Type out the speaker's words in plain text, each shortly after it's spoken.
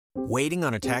Waiting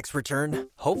on a tax return?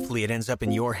 Hopefully it ends up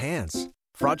in your hands.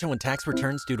 Fraudulent tax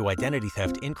returns due to identity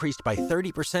theft increased by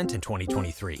 30% in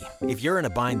 2023. If you're in a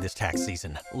bind this tax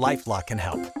season, LifeLock can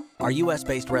help. Our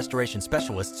U.S.-based restoration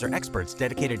specialists are experts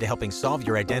dedicated to helping solve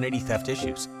your identity theft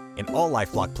issues. And all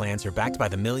LifeLock plans are backed by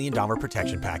the $1 Million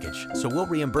Protection Package. So we'll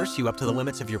reimburse you up to the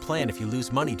limits of your plan if you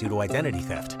lose money due to identity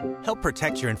theft. Help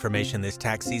protect your information this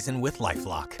tax season with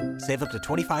LifeLock. Save up to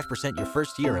 25% your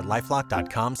first year at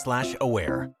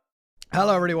LifeLock.com/aware.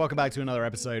 Hello everybody, welcome back to another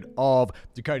episode of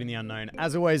Decoding the Unknown.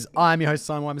 As always, I'm your host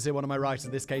Simon Wyman here, one of my writers,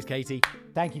 in this case Katie.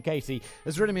 Thank you, Katie.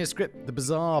 Has written me a script, The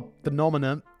Bizarre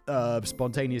Phenomenon of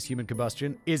Spontaneous Human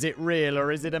Combustion. Is it real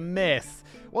or is it a myth?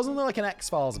 Wasn't there like an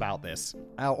X-Files about this?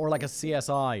 Or like a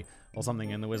CSI or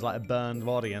something, and there was like a burned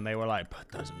body and they were like, but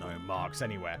there's no marks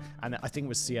anywhere. And I think it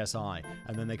was CSI,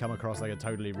 and then they come across like a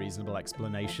totally reasonable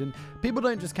explanation. People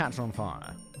don't just catch on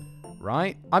fire.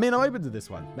 Right? I mean, I'm open to this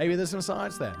one. Maybe there's some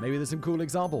science there. Maybe there's some cool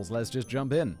examples. Let's just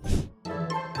jump in.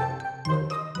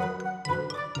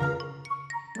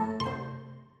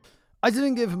 I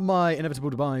didn't give my inevitable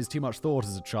demise too much thought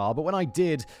as a child, but when I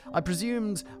did, I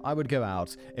presumed I would go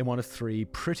out in one of three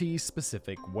pretty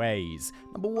specific ways.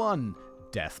 Number one,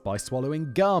 death by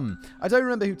swallowing gum. I don't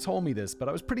remember who told me this, but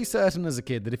I was pretty certain as a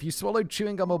kid that if you swallowed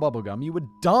chewing gum or bubble gum, you would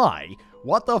die.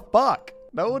 What the fuck?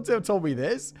 No one's ever told me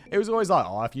this. It was always like,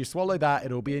 oh, if you swallow that,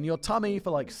 it'll be in your tummy for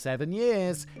like 7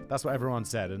 years. That's what everyone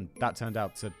said, and that turned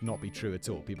out to not be true at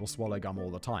all. People swallow gum all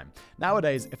the time.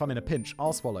 Nowadays, if I'm in a pinch,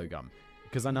 I'll swallow gum,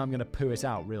 because I know I'm going to poo it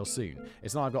out real soon.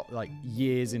 It's not I've got like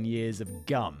years and years of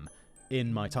gum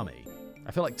in my tummy.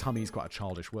 I feel like tummy is quite a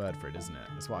childish word for it, isn't it?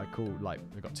 That's what I call, like,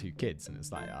 I've got 2 kids, and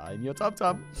it's like, in your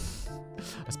tum-tum.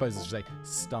 I suppose I should say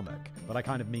stomach, but I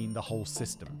kind of mean the whole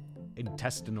system.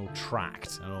 Intestinal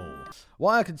tract and all.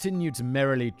 Why I continued to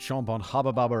merrily chomp on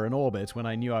Hubba Bubba in orbit when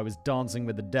I knew I was dancing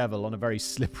with the devil on a very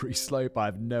slippery slope, I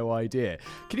have no idea.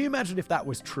 Can you imagine if that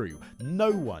was true? No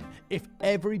one. If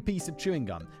every piece of chewing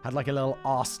gum had like a little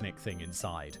arsenic thing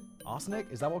inside. Arsenic?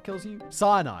 Is that what kills you?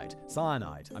 Cyanide.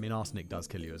 I mean, arsenic does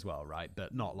kill you as well, right?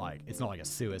 But not like, it's not like a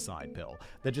suicide pill.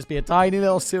 There'd just be a tiny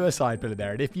little suicide pill in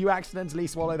there. And if you accidentally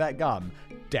swallow that gum,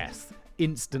 death.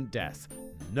 Instant death.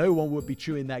 No one would be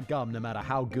chewing that gum no matter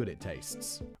how good it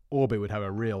tastes. Orbit would have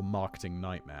a real marketing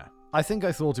nightmare. I think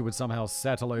I thought it would somehow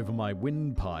settle over my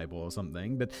windpipe or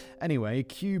something, but anyway,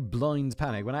 cue blind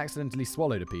panic when I accidentally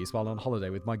swallowed a piece while on holiday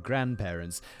with my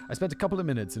grandparents. I spent a couple of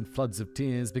minutes in floods of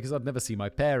tears because I'd never see my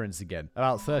parents again.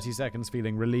 About 30 seconds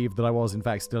feeling relieved that I was in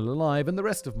fact still alive, and the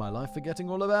rest of my life forgetting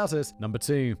all about it. Number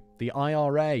 2, the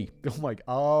IRA.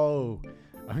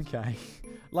 Okay.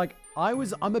 Like,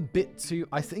 I'm a bit too,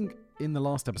 I think in the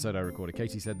last episode I recorded,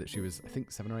 Katie said that she was, I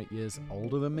think, 7 or 8 years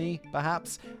older than me,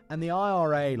 perhaps. And the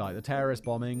IRA, like the terrorist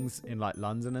bombings in like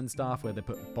London and stuff, where they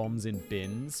put bombs in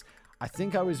bins, I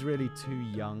think I was really too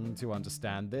young to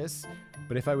understand this,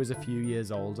 but if I was a few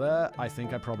years older, I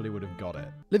think I probably would have got it.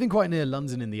 Living quite near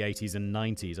London in the 80s and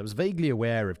 90s, I was vaguely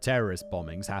aware of terrorist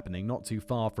bombings happening not too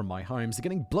far from my home, so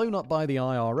getting blown up by the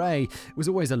IRA was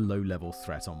always a low-level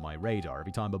threat on my radar.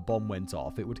 Every time a bomb went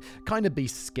off, it would kind of be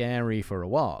scary for a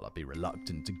while. I'd be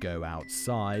reluctant to go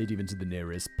outside, even to the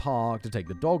nearest park, to take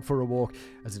the dog for a walk,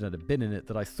 as it had a bin in it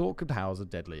that I thought could house a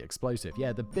deadly explosive.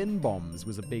 Yeah, the bin bombs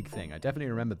was a big thing. I definitely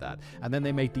remember that. And then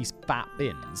they made these fat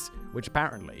bins, which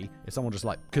apparently, if someone just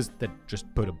like, because they'd just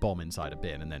put a bomb inside a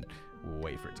bin and then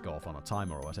wait for it to go off on a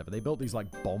timer or whatever, they built these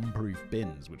like bomb-proof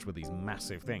bins, which were these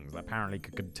massive things that apparently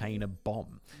could contain a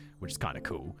bomb, which is kind of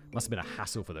cool. Must have been a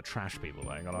hassle for the trash people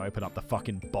that gotta open up the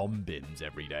fucking bomb bins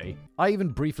every day. I even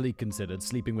briefly considered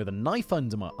sleeping with a knife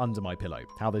under my pillow.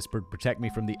 How this would protect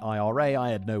me from the IRA, I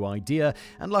had no idea,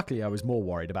 and luckily I was more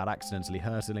worried about accidentally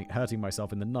hurting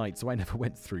myself in the night, so I never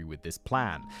went through with this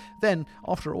plan. Then,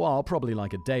 after a while, probably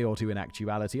like a day or two in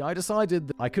actuality, I decided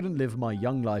that I couldn't live my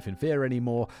young life in fear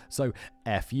anymore, so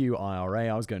F you IRA,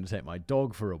 I was going to take my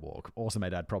dog for a walk. Also, my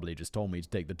dad probably just told me to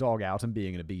take the dog out, and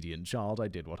being an obedient child, I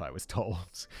did what I was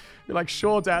told. You're like,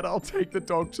 sure, Dad, I'll take the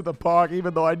dog to the park,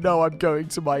 even though I know I'm going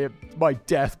to my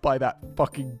death by that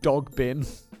fucking dog bin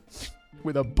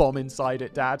with a bomb inside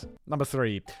it, Dad. Number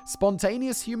 3,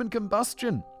 spontaneous human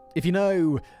combustion. If you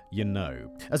know, you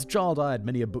know. As a child, I had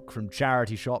many a book from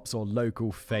charity shops or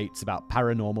local fates about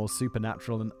paranormal,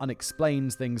 supernatural, and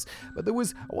unexplained things, but there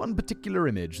was one particular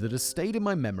image that has stayed in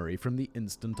my memory from the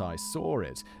instant I saw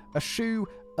it. A shoe,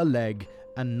 a leg,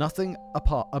 and nothing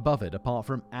above it apart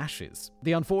from ashes.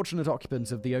 The unfortunate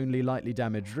occupant of the only lightly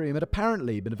damaged room had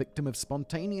apparently been a victim of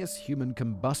spontaneous human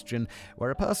combustion,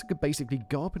 where a person could basically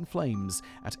go up in flames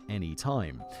at any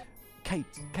time.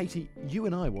 Katie, you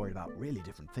and I worried about really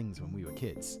different things when we were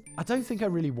kids. I don't think I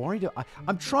really worried.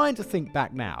 I'm trying to think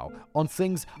back now on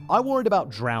things. I worried about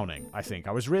drowning, I think.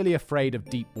 I was really afraid of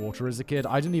deep water as a kid.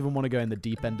 I didn't even want to go in the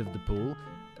deep end of the pool.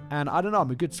 And I don't know,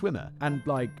 I'm a good swimmer. And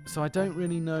so I don't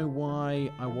really know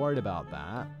why I worried about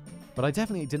that. But I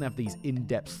definitely didn't have these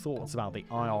in-depth thoughts about the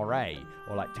IRA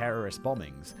or terrorist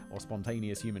bombings or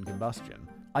spontaneous human combustion.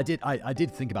 I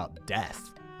did think about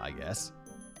death, I guess.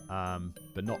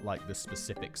 But not the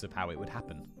specifics of how it would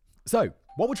happen. So,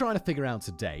 what we're trying to figure out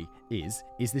today is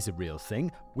this a real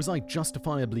thing? Was I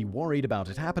justifiably worried about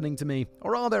it happening to me?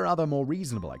 Or are there other more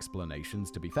reasonable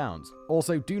explanations to be found?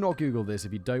 Also, do not Google this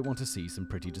if you don't want to see some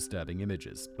pretty disturbing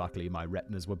images. Luckily, my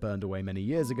retinas were burned away many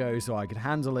years ago, so I could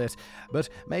handle it, but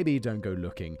maybe don't go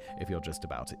looking if you're just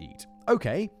about to eat.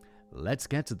 Okay, let's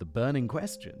get to the burning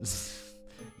questions.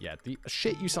 Yeah, the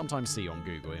shit you sometimes see on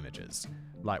Google Images,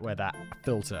 where that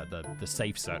filter, the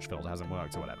safe search filter hasn't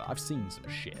worked or whatever. I've seen some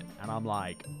shit, and I'm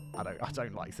I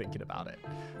don't like thinking about it.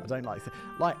 I don't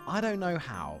I don't know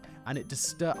how, and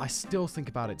I still think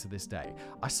about it to this day.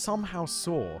 I somehow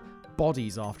saw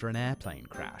bodies after an airplane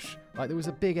crash. There was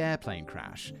a big airplane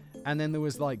crash, and then there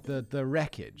was the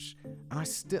wreckage, and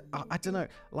I don't know,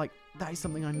 that is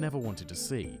something I never wanted to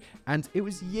see, and it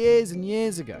was years and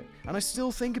years ago, and I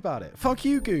still think about it. Fuck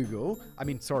you, Google. I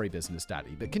mean, sorry, Business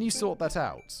Daddy, but can you sort that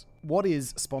out? What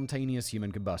is spontaneous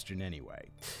human combustion anyway?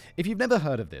 If you've never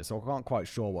heard of this or aren't quite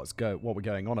sure what we're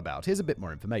going on about, here's a bit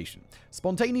more information.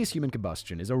 Spontaneous human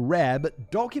combustion is a rare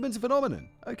but documented phenomenon.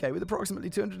 Okay, with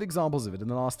approximately 200 examples of it in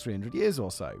the last 300 years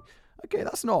or so. Okay,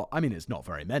 it's not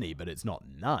very many, but it's not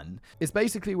none. It's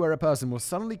basically where a person will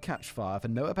suddenly catch fire for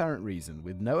no apparent reason,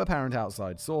 with no apparent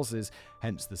outside sources,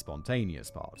 hence the spontaneous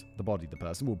part. The body of the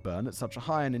person will burn at such a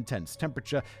high and intense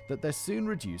temperature that they're soon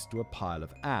reduced to a pile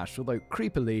of ash, although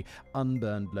creepily,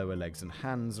 unburned lower legs and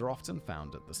hands are often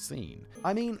found at the scene.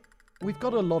 I mean, we've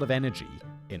got a lot of energy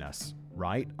in us,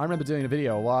 right? I remember doing a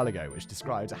video a while ago which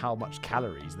described how much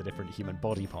calories the different human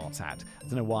body parts had. I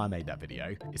don't know why I made that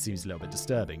video. It seems a little bit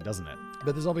disturbing, doesn't it?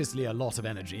 But there's obviously a lot of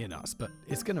energy in us, but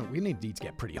we need to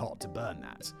get pretty hot to burn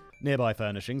that. Nearby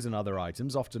furnishings and other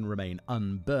items often remain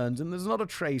unburned, and there's not a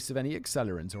trace of any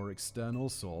accelerant or external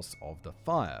source of the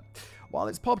fire. While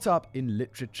it's popped up in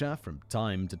literature from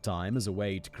time to time as a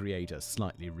way to create a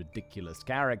slightly ridiculous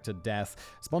character death,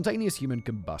 spontaneous human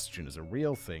combustion as a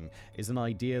real thing is an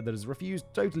idea that has refused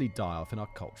to totally die off in our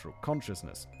cultural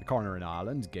consciousness. The coroner in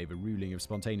Ireland gave a ruling of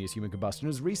spontaneous human combustion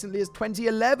as recently as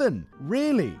 2011.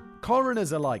 Really?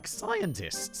 Coroners are like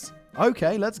scientists.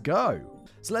 Okay, let's go.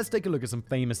 So let's take a look at some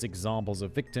famous examples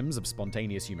of victims of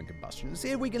spontaneous human combustion and see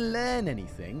if we can learn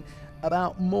anything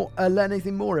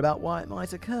more about why it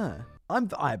might occur. I'm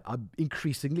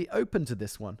increasingly open to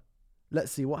this one.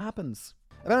 Let's see what happens.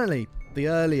 Apparently, the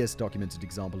earliest documented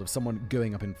example of someone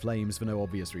going up in flames for no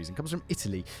obvious reason comes from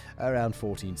Italy around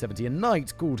 1470. A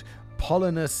knight called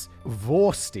Paulinus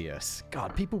Vorstius.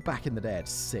 God, people back in the day had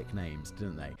sick names,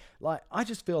 didn't they? I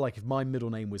just feel like if my middle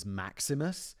name was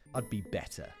Maximus, I'd be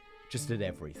better. Just at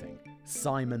everything.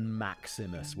 Simon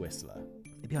Maximus Whistler.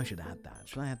 Maybe I should add that.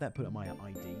 Should I add that? Put it on my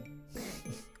ID?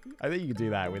 I think you can do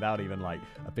that without even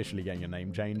officially getting your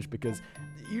name changed, because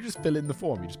you just fill in the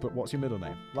form. You just put, what's your middle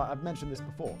name? I've mentioned this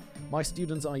before. My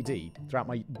student's ID throughout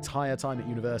my entire time at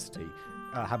university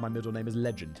had my middle name as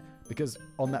Legend, because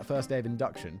on that first day of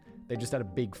induction, they just had a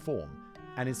big form.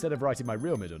 And instead of writing my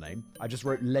real middle name, I just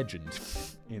wrote Legend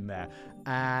in there.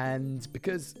 And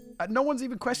because no one's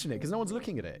even questioning it, because no one's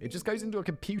looking at it. It just goes into a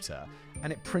computer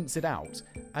and it prints it out.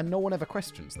 And no one ever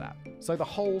questions that. So the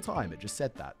whole time it just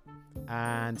said that.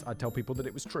 And I'd tell people that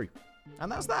it was true.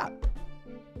 And that's that.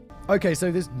 Okay,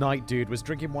 so this knight dude was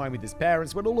drinking wine with his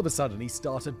parents when all of a sudden he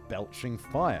started belching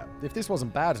fire. If this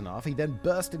wasn't bad enough, he then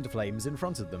burst into flames in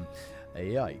front of them.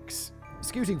 Yikes.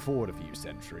 Scooting forward a few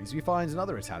centuries, we find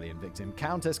another Italian victim,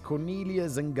 Countess Cornelia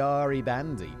Zangari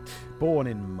Bandi. Born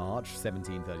in March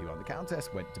 1731, the Countess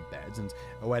went to bed, and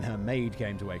when her maid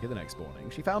came to wake her the next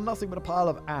morning, she found nothing but a pile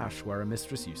of ash where her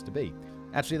mistress used to be.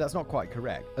 Actually, that's not quite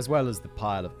correct. As well as the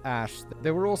pile of ash,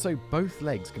 there were also both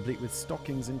legs complete with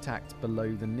stockings intact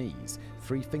below the knees,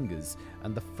 3 fingers,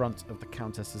 and the front of the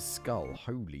Countess's skull.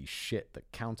 Holy shit, the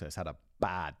Countess had a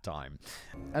bad time.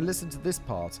 And listen to this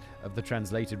part of the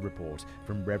translated report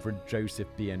from Reverend Joseph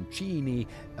Bianchini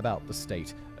about the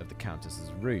state of the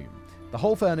Countess's room. The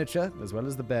whole furniture, as well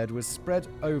as the bed, was spread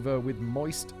over with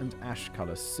moist and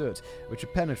ash-colour soot, which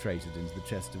had penetrated into the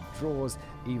chest of drawers,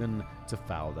 even to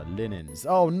foul the linens.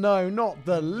 Oh no, not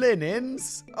the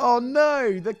linens! Oh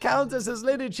no, the Countess's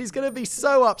linen, she's going to be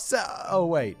so upset. Oh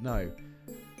wait, no.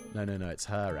 No, it's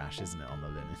her ash, isn't it, on the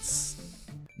linens?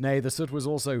 Nay, the soot was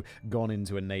also gone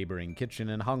into a neighbouring kitchen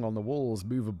and hung on the walls,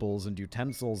 movables and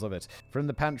utensils of it. From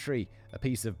the pantry, a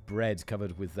piece of bread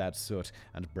covered with that soot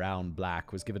and brown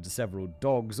black was given to several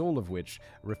dogs, all of which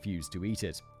refused to eat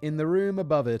it. In the room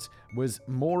above it was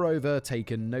moreover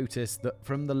taken notice that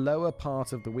from the lower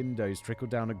part of the windows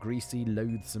trickled down a greasy,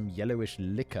 loathsome, yellowish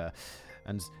liquor,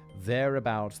 and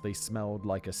thereabout they smelled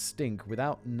like a stink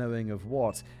without knowing of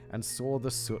what, and saw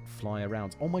the soot fly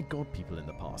around. Oh my god, people in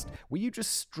the past. Were you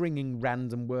just stringing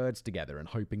random words together and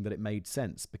hoping that it made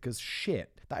sense? Because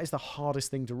shit, that is the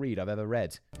hardest thing to read I've ever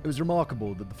read. It was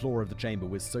remarkable that the floor of the chamber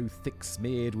was so thick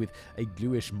smeared with a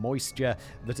gluish moisture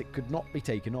that it could not be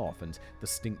taken off, and the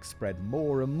stink spread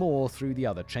more and more through the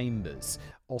other chambers.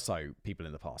 Also, people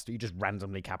in the past, are you just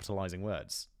randomly capitalizing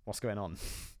words? What's going on?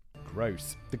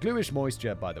 Gross. The gluish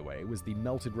moisture, by the way, was the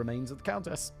melted remains of the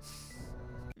Countess.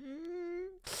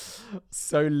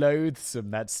 So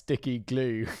loathsome, that sticky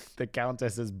glue. The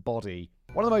Countess's body.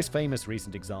 One of the most famous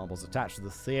recent examples attached to the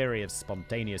theory of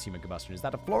spontaneous human combustion is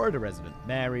that of Florida resident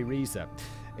Mary Reeser.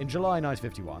 In July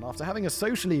 1951, after having a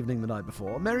social evening the night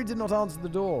before, Mary did not answer the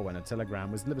door when a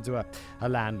telegram was delivered to her. Her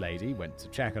landlady went to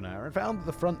check on her and found that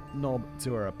the front knob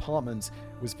to her apartment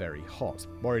was very hot.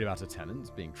 Worried about her tenants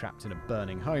being trapped in a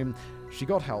burning home, she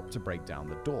got help to break down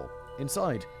the door.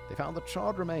 Inside, they found the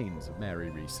charred remains of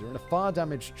Mary Reeser in a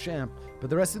fire-damaged chair, but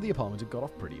the rest of the apartment had got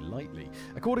off pretty lightly.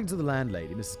 According to the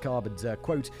landlady, Mrs. Carpenter,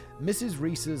 quote, Mrs.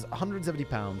 Reeser's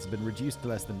 £170 had been reduced to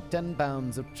less than 10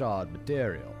 pounds of charred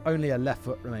material. Only her left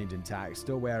foot remained intact,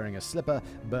 still wearing a slipper,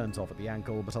 burnt off at the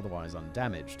ankle, but otherwise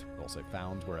undamaged. Also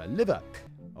found were her liver.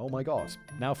 Oh my god.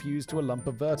 Now fused to a lump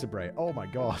of vertebrae. Oh my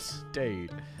god,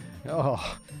 dude.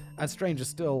 Oh, and stranger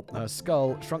still, her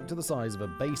skull shrunk to the size of a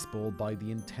baseball by the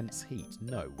intense heat.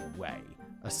 No way.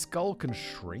 A skull can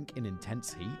shrink in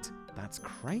intense heat? That's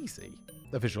crazy.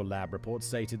 The official lab report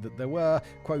stated that there were,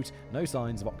 quote, no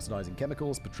signs of oxidizing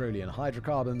chemicals, petroleum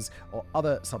hydrocarbons, or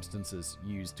other substances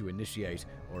used to initiate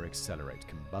or accelerate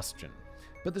combustion.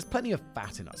 But there's plenty of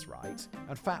fat in us, right?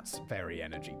 And fat's very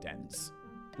energy dense.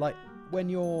 Like,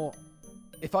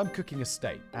 if I'm cooking a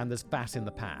steak and there's fat in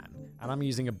the pan and I'm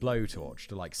using a blowtorch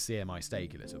to sear my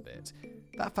steak a little bit,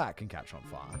 that fat can catch on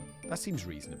fire. That seems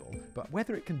reasonable. But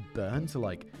whether it can burn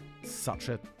to such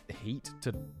a heat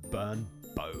to burn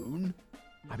bone?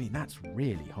 I mean, that's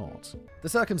really hot. The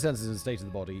circumstances and state of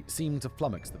the body seemed to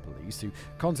flummox the police, who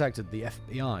contacted the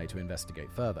FBI to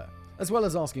investigate further. As well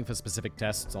as asking for specific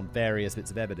tests on various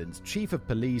bits of evidence, Chief of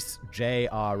Police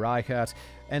J.R. Reichert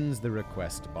ends the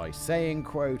request by saying,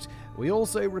 quote, we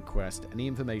also request any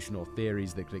information or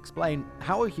theories that could explain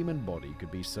how a human body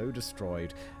could be so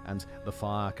destroyed and the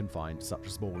fire confined to such a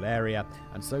small area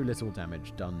and so little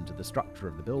damage done to the structure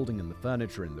of the building and the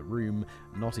furniture in the room,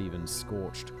 not even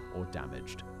scorched or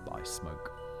damaged by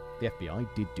smoke. The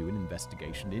FBI did do an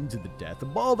investigation into the death,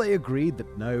 and while they agreed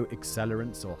that no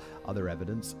accelerants or other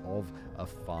evidence of a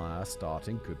fire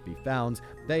starting could be found,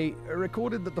 they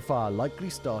recorded that the fire likely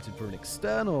started from an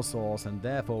external source and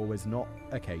therefore was not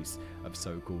a case of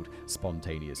so-called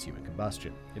spontaneous human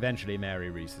combustion. Eventually,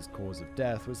 Mary Reese's cause of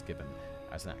death was given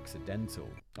as an accidental.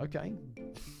 Okay.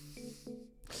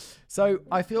 So,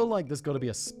 I feel like there's got to be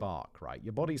a spark, right?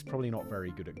 Your body's probably not very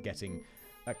good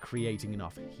at creating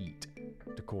enough heat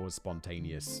to cause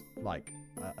spontaneous,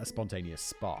 a spontaneous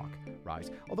spark, right?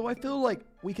 Although I feel like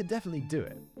we could definitely do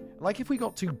it. Like if we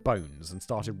got two bones and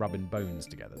started rubbing bones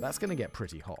together, that's going to get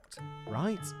pretty hot,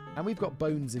 right? And we've got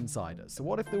bones inside us. So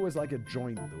what if there was a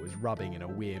joint that was rubbing in a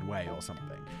weird way or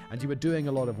something, and you were doing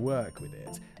a lot of work with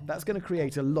it? That's going to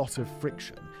create a lot of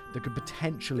friction that could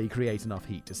potentially create enough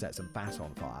heat to set some fat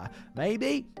on fire.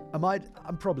 Maybe?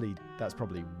 That's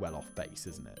probably well off base,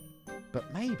 isn't it?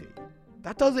 But maybe.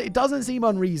 It doesn't seem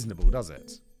unreasonable, does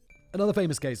it? Another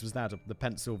famous case was that of the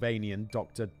Pennsylvanian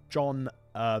Dr. John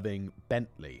Irving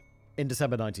Bentley. In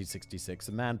December 1966,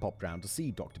 a man popped round to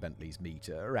see Dr. Bentley's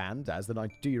meter, and as the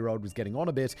 92-year-old was getting on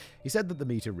a bit, he said that the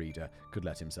meter reader could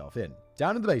let himself in.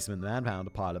 Down in the basement, the man found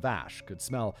a pile of ash, could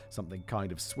smell something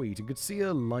kind of sweet, and could see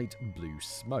a light blue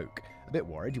smoke. A bit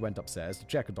worried, he went upstairs to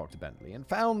check on Dr. Bentley and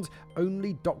found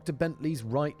only Dr. Bentley's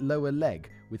right lower leg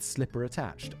with slipper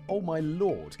attached. Oh my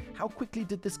lord, how quickly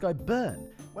did this guy burn?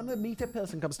 When the meter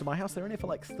person comes to my house, they're in here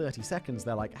for 30 seconds.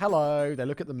 They're like, hello, they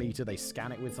look at the meter, they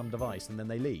scan it with some device, and then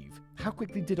they leave. How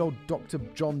quickly did old Dr.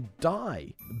 John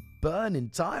die? Burn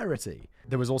entirety.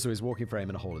 There was also his walking frame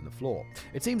and a hole in the floor.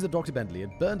 It seems that Dr. Bentley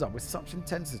had burned up with such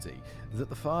intensity that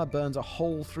the fire burned a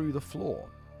hole through the floor.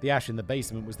 The ash in the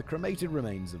basement was the cremated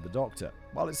remains of the doctor.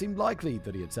 While it seemed likely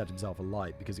that he had set himself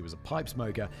alight because he was a pipe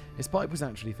smoker, his pipe was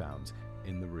actually found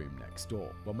in the room next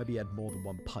door. Well, maybe he had more than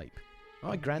one pipe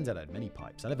My granddad had many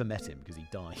pipes. I never met him because he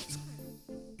died.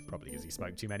 Probably because he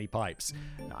smoked too many pipes.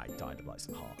 No, he died of like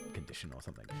some heart condition or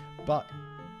something. But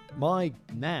my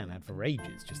nan had for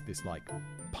ages just this like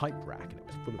pipe rack, and it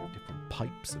was full of different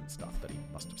pipes and stuff that he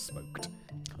must have smoked.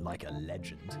 Like a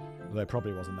legend. Although it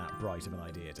probably wasn't that bright of an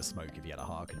idea to smoke if he had a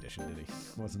heart condition, did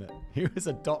he? Wasn't it? He was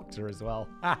a doctor as well.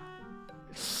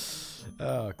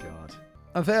 Oh, God.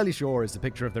 I'm fairly sure it's a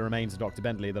picture of the remains of Dr.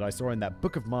 Bentley that I saw in that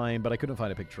book of mine, but I couldn't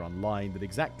find a picture online that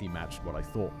exactly matched what I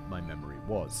thought my memory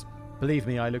was. Believe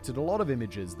me, I looked at a lot of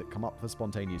images that come up for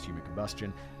spontaneous human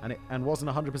combustion and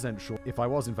wasn't 100% sure if I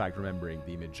was in fact remembering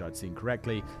the image I'd seen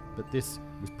correctly, but this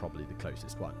was probably the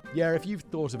closest one. Yeah, if you've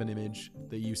thought of an image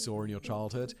that you saw in your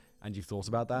childhood and you've thought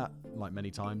about that like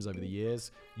many times over the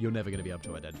years, you're never going to be able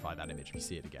to identify that image if you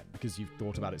see it again, because you've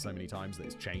thought about it so many times that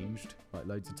it's changed like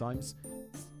loads of times.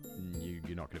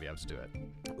 You're not going to be able to do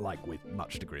it, like with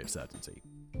much degree of certainty.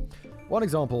 One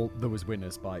example that was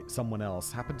witnessed by someone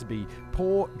else happened to be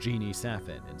poor Jeannie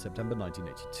Saffin in September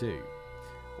 1982.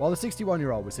 While the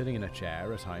 61-year-old was sitting in a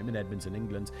chair at home in Edmonton,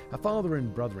 England, her father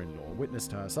and brother-in-law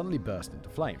witnessed her suddenly burst into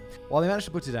flame. While they managed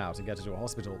to put it out and get her to a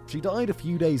hospital, she died a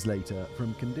few days later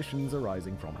from conditions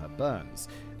arising from her burns.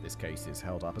 This case is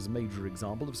held up as a major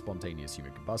example of spontaneous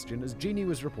human combustion, as Jeannie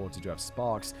was reported to have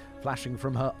sparks flashing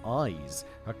from her eyes.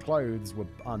 Her clothes were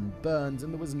unburned,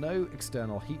 and there was no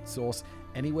external heat source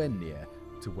anywhere near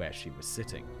to where she was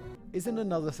sitting. Isn't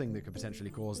another thing that could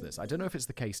potentially cause this? I don't know if it's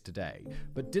the case today,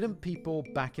 but didn't people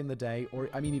back in the day, or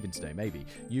I mean even today maybe,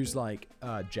 use like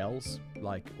gels,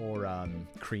 or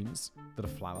creams that are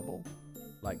flammable?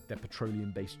 Like they're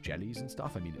petroleum-based jellies and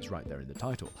stuff. I mean, it's right there in the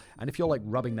title. And if you're like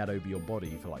rubbing that over your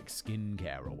body for like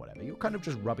skincare or whatever, you're kind of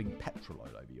just rubbing petrol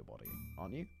oil over your body,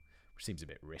 aren't you? Which seems a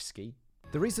bit risky.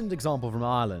 The recent example from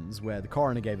Ireland, where the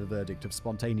coroner gave a verdict of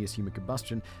spontaneous human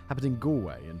combustion, happened in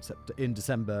Galway in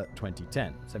December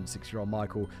 2010. 76-year-old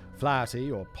Michael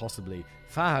Flaherty, or possibly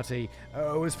Faherty,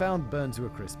 was found burned to a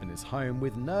crisp in his home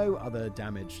with no other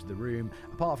damage to the room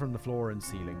apart from the floor and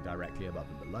ceiling directly above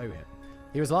and below him.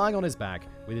 He was lying on his back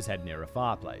with his head near a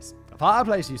fireplace. A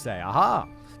fireplace, you say? Aha!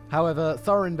 However,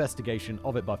 thorough investigation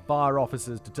of it by fire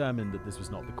officers determined that this was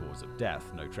not the cause of death.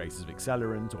 No traces of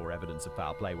accelerant or evidence of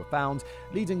foul play were found,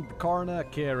 leading the coroner,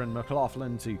 Kieran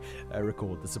McLaughlin, to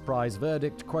record the surprise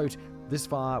verdict, quote, "This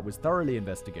fire was thoroughly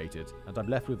investigated, and I'm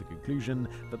left with the conclusion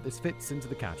that this fits into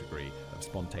the category of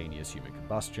spontaneous human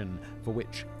combustion, for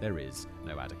which there is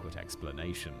no adequate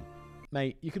explanation."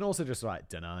 Mate, you can also just like,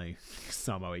 dunno,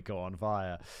 somehow it caught on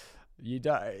fire. You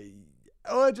don't...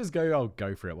 Or just go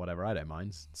for it, whatever, I don't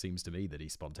mind. Seems to me that he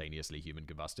spontaneously human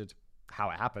combusted. How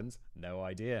it happened, no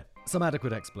idea. Some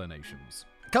adequate explanations.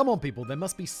 Come on, people, there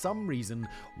must be some reason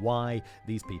why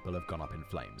these people have gone up in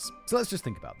flames. So let's just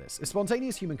think about this. If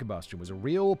spontaneous human combustion was a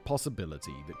real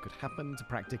possibility that could happen to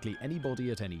practically anybody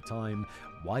at any time,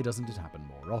 why doesn't it happen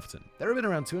more often? There have been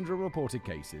around 200 reported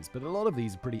cases, but a lot of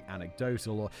these are pretty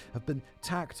anecdotal or have been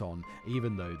tacked on,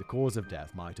 even though the cause of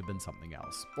death might have been something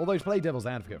else. Although, to play devil's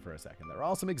advocate for a second, there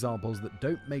are some examples that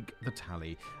don't make the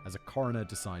tally, as a coroner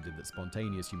decided that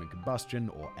spontaneous human combustion,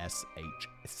 or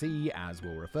SHC as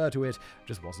we'll refer to it,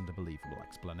 just wasn't a believable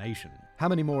explanation. How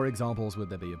many more examples would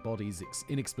there be of bodies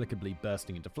inexplicably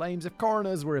bursting into flames if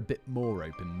coroners were a bit more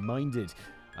open-minded?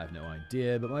 I have no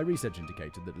idea, but my research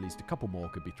indicated that at least a couple more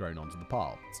could be thrown onto the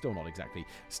pile. Still not exactly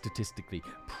statistically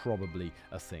probably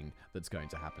a thing that's going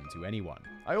to happen to anyone.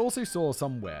 I also saw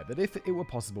somewhere that if it were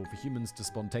possible for humans to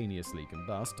spontaneously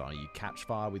combust, i.e. catch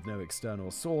fire with no external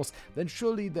source, then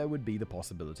surely there would be the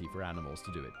possibility for animals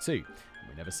to do it too. And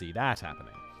we never see that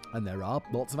happening. And there are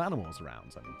lots of animals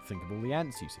around. I mean, think of all the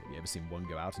ants you see. Have you ever seen one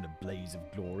go out in a blaze of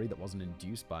glory that wasn't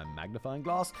induced by a magnifying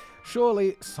glass?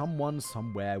 Surely someone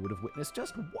somewhere would have witnessed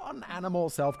just one animal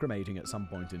self-cremating at some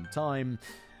point in time.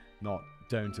 Not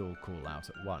don't all call out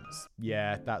at once.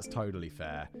 Yeah, that's totally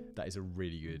fair. That is a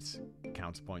really good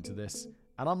counterpoint to this.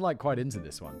 And I'm like quite into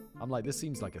this one. I'm like, this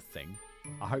seems like a thing.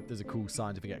 I hope there's a cool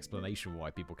scientific explanation why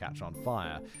people catch on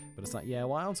fire. But it's like, yeah,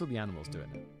 why aren't all the animals doing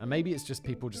it? And maybe it's just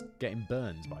people just getting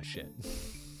burned by shit.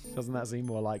 Doesn't that seem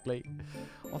more likely?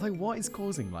 Although, what is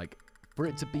causing, for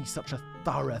it to be such a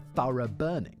thorough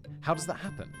burning? How does that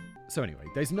happen? So anyway,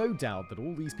 there's no doubt that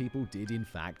all these people did in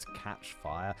fact catch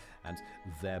fire, and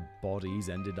their bodies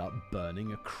ended up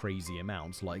burning a crazy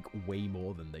amount, way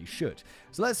more than they should.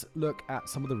 So let's look at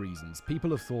some of the reasons people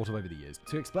have thought of over the years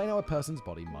to explain how a person's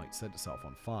body might set itself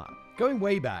on fire. Going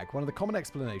way back, one of the common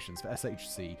explanations for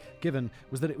SHC given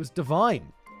was that it was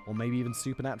divine, or maybe even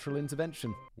supernatural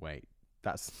intervention. Wait,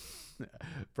 that's...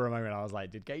 For a moment, I was like,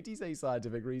 did Katie say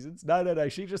scientific reasons? No.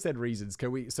 She just said reasons.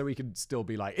 So we can still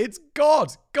be like, it's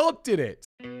God. God did it.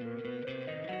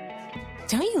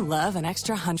 Don't you love an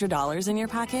extra $100 in your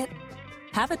pocket?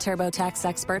 Have a TurboTax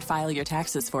expert file your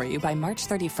taxes for you by March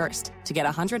 31st to get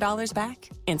 $100 back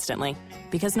instantly.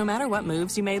 Because no matter what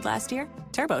moves you made last year,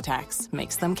 TurboTax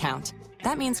makes them count.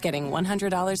 That means getting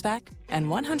 $100 back and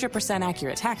 100%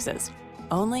 accurate taxes,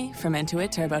 only from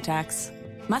Intuit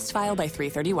TurboTax. Must file by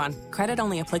 3/31. Credit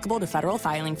only applicable to federal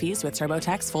filing fees with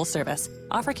TurboTax full service.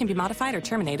 Offer can be modified or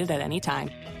terminated at any time.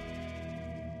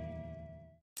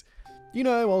 You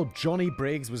know, old Johnny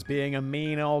Briggs was being a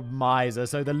mean old miser,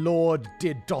 so the Lord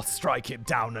doth strike him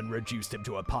down and reduced him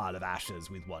to a pile of ashes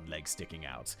with one leg sticking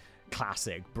out.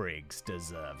 Classic Briggs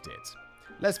deserved it.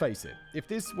 Let's face it, if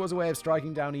this was a way of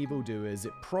striking down evildoers,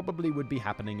 it probably would be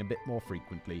happening a bit more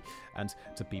frequently, and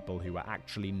to people who are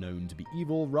actually known to be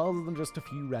evil, rather than just a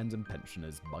few random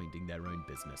pensioners minding their own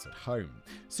business at home.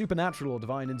 Supernatural or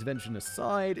divine intervention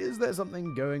aside, is there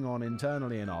something going on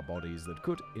internally in our bodies that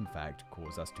could, in fact,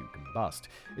 cause us to combust?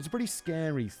 It's a pretty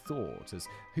scary thought, as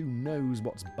who knows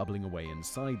what's bubbling away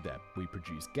inside there. We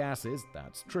produce gases,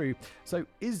 that's true, so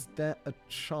is there a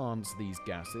chance these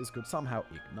gases could somehow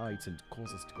ignite and cause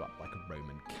us to go up like a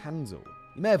Roman candle?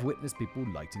 You may have witnessed people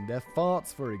lighting their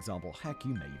farts, for example. Heck,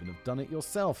 you may even have done it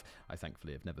yourself. I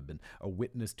thankfully have never been a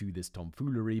witness to this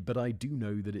tomfoolery, but I do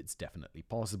know that it's definitely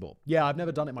possible. Yeah, I've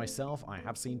never done it myself. I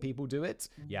have seen people do it.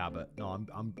 Yeah, but no,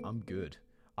 I'm good.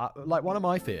 Like, one of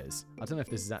my fears, I don't know if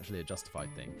this is actually a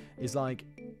justified thing, is like,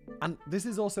 and this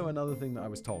is also another thing that I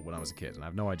was told when I was a kid, and I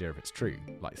have no idea if it's true,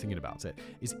 like, thinking about it,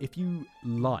 is if you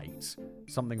light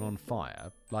something on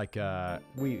fire, like, I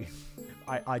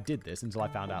did this until I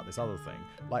found out this other thing,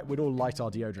 like, we'd all light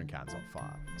our deodorant cans on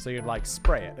fire. So you'd, like,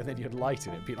 spray it, and then you'd light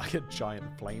it, it'd be like a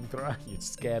giant flamethrower, you'd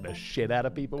scare the shit out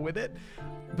of people with it.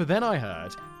 But then I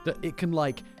heard that it can,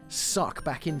 like, suck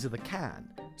back into the can.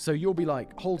 So you'll be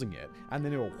like holding it, and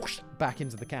then it'll whoosh back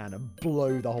into the can and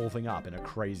blow the whole thing up in a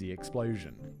crazy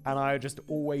explosion. And I just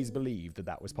always believed that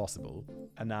that was possible.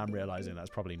 And now I'm realizing that's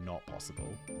probably not possible,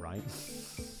 right?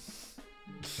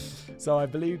 So I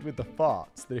believed with the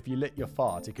farts that if you lit your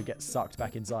fart, it could get sucked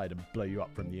back inside and blow you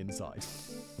up from the inside.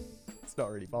 It's not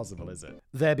really possible, is it?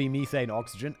 There be methane,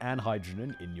 oxygen, and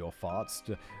hydrogen in your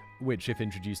farts, which, if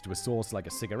introduced to a source like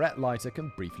a cigarette lighter,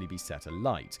 can briefly be set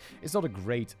alight. It's not a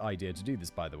great idea to do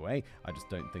this, by the way. I just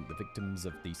don't think the victims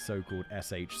of the so-called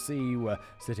SHC were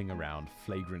sitting around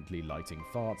flagrantly lighting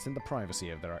farts in the privacy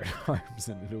of their own homes,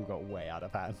 and it all got way out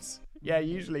of hands. Yeah,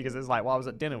 usually, because it's like, well, I was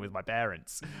at dinner with my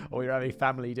parents, or we were having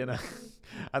family dinner,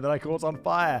 and then I caught on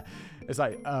fire. It's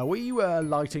like, were you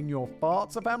lighting your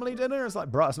farts at family dinner? It's like,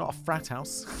 bro, it's not a frat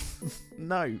house.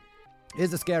 No.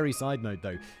 Here's a scary side note,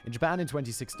 though. In Japan in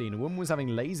 2016, a woman was having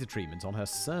laser treatment on her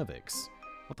cervix.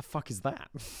 What the fuck is that?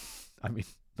 I mean,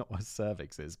 not what her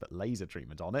cervix is, but laser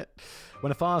treatment on it.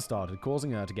 When a fire started,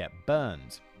 causing her to get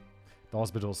burned. The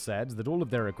hospital said that all of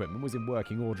their equipment was in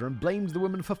working order and blamed the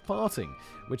woman for farting,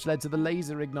 which led to the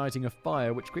laser igniting a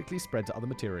fire which quickly spread to other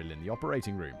material in the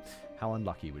operating room. How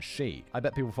unlucky was she? I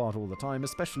bet people fart all the time,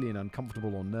 especially in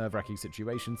uncomfortable or nerve-wracking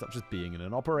situations such as being in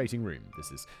an operating room.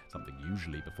 This is something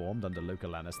usually performed under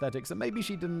local anesthetics, and maybe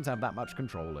she didn't have that much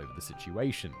control over the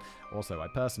situation. Also, I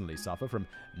personally suffer from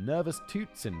nervous toot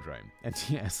syndrome,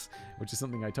 NTS, which is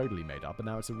something I totally made up, and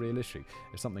now it's a real issue.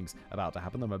 If something's about to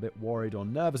happen I'm a bit worried or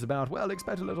nervous about, well,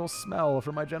 expect a little smell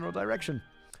from my general direction.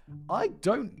 I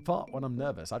don't fart when I'm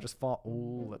nervous. I just fart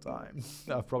all the time.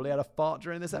 I've probably had a fart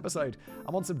during this episode.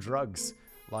 I'm on some drugs,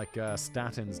 like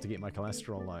statins to keep my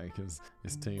cholesterol low because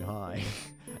it's too high.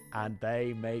 And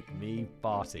they make me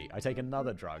farty. I take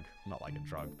another drug. Not like a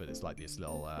drug, but it's like this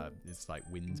little, it's like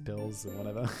wind pills or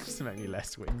whatever. Just to make me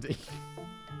less windy.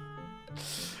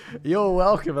 You're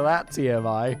welcome for that,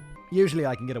 TMI. Usually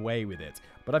I can get away with it,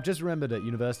 but I've just remembered at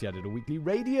university I did a weekly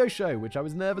radio show, which I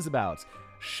was nervous about.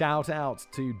 Shout out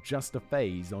to Just a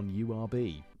Phase on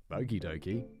URB. Okie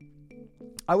dokie.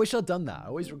 I wish I'd done that. I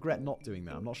always regret not doing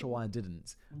that. I'm not sure why I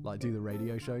didn't, like, do the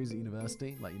radio shows at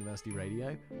university, like university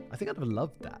radio. I think I'd have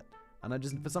loved that, and I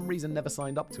just, for some reason, never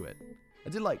signed up to it. I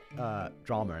did, like,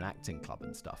 drama and acting club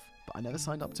and stuff, but I never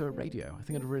signed up to a radio. I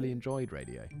think I'd really enjoyed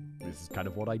radio. This is kind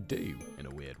of what I do, in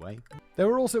a weird way. There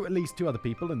were also at least 2 other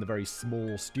people in the very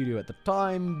small studio at the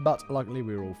time, but luckily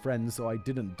we were all friends, so I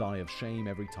didn't die of shame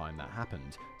every time that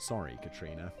happened. Sorry,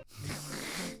 Katrina.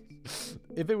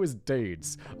 If it was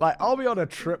dudes, like, I'll be on a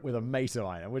trip with a mate of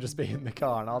mine and we'll just be in the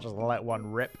car and I'll just let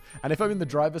one rip. And if I'm in the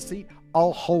driver's seat,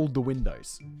 I'll hold the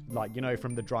windows, like, you know,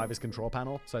 from the driver's control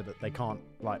panel so that they can't,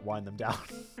 like, wind them down.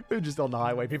 We're just on the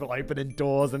highway, people opening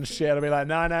doors and shit. I'll be like,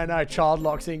 no, child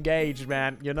lock's engaged,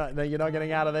 man. You're not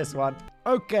getting out of this one.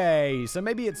 Okay, so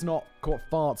maybe it's not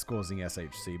farts causing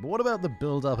SHC, but what about the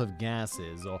buildup of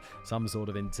gases or some sort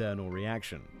of internal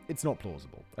reaction? It's not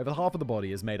plausible. Over half of the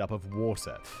body is made up of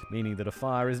water, meaning that a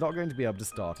fire is not going to be able to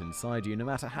start inside you no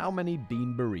matter how many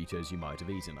bean burritos you might have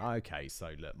eaten. Okay, so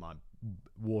look, my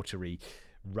watery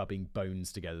rubbing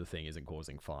bones together thing isn't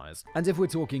causing fires. And if we're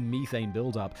talking methane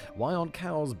buildup, why aren't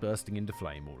cows bursting into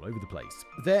flame all over the place?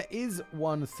 There is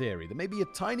one theory that maybe a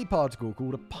tiny particle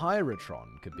called a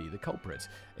pyrotron could be the culprit.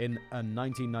 In a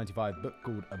 1995 book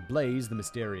called Ablaze, The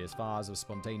Mysterious Fires of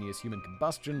Spontaneous Human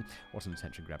Combustion, what an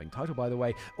attention-grabbing title by the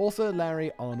way, author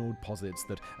Larry Arnold posits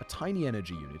that a tiny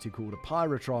energy unit called a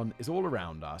pyrotron is all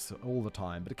around us all the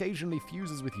time, but occasionally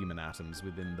fuses with human atoms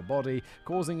within the body,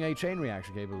 causing a chain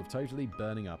reaction capable of totally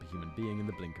burning up a human being in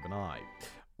the blink of an eye.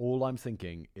 All I'm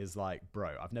thinking is like,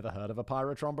 bro, I've never heard of a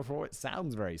pyrotron before. It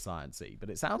sounds very sciencey, but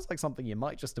it sounds like something you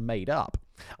might just have made up.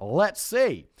 Let's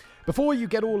see. Before you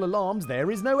get all alarmed,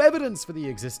 there is no evidence for the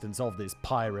existence of this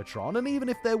pyrotron, and even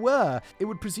if there were, it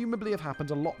would presumably have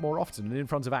happened a lot more often and in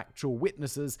front of actual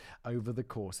witnesses over the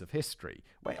course of history.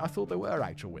 Wait, I thought there were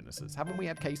actual witnesses. Haven't we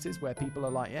had cases where people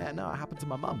are like, yeah, no, it happened to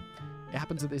my mum. It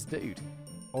happened to this dude.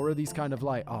 Or are these kind of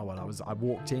like, oh, well, I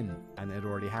walked in and it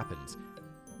already happened.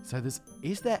 So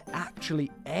is there actually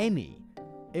any?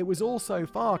 It was all so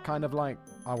far kind of like,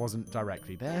 I wasn't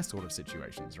directly there sort of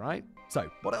situations, right? So,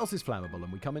 what else is flammable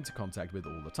and we come into contact with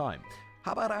all the time?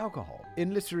 How about alcohol?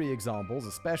 In literary examples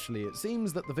especially, it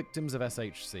seems that the victims of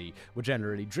SHC were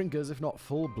generally drinkers, if not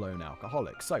full-blown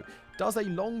alcoholics. So, does a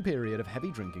long period of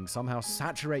heavy drinking somehow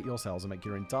saturate your cells and make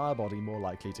your entire body more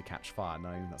likely to catch fire?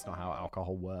 No, that's not how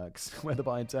alcohol works, whether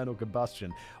by internal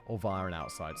combustion or via an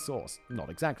outside source. Not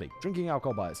exactly. Drinking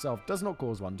alcohol by itself does not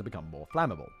cause one to become more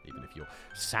flammable. Even if you're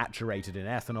saturated in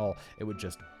ethanol, it would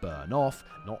just burn off,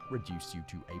 not reduce you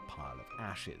to a pile of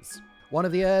ashes. One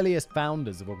of the earliest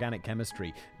founders of organic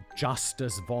chemistry,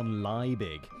 Justus von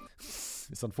Liebig.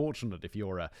 It's unfortunate if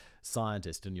you're a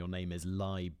scientist and your name is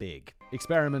Liebig.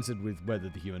 Experimented with whether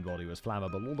the human body was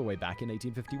flammable all the way back in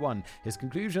 1851. His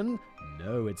conclusion?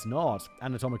 No, it's not.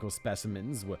 Anatomical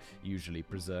specimens were usually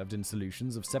preserved in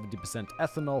solutions of 70%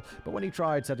 ethanol, but when he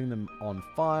tried setting them on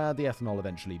fire, the ethanol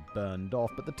eventually burned off,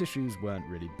 but the tissues weren't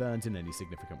really burnt in any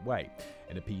significant way.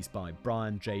 In a piece by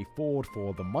Brian J. Ford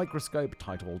for The Microscope,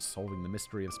 titled Solving the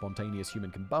Mystery of Spontaneous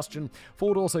Human Combustion,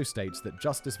 Ford also states that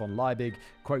Justus von Liebig,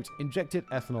 quote, injected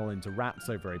ethanol into rats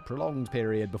over a prolonged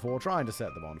period before trying to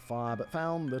set them on fire, but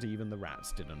found that even the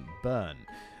rats didn't burn.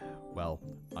 Well,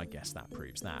 I guess that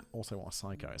proves that. Also, what a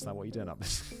psycho. Is that what you're doing up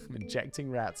this?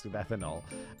 Injecting rats with ethanol,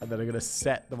 and then I'm going to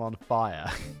set them on fire.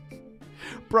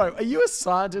 Bro, are you a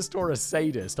scientist or a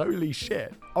sadist? Holy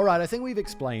shit. Alright, I think we've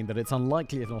explained that it's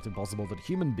unlikely, if not impossible, that a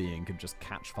human being can just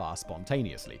catch fire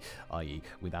spontaneously, i.e.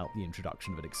 without the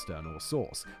introduction of an external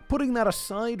source. Putting that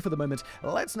aside for the moment,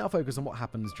 let's now focus on what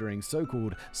happens during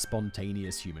so-called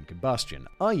spontaneous human combustion,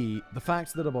 i.e. the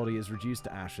fact that a body is reduced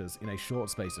to ashes in a short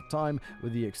space of time,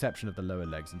 with the exception of the lower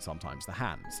legs and sometimes the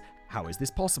hands. How is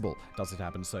this possible? Does it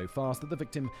happen so fast that the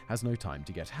victim has no time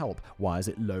to get help? Why is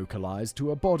it localized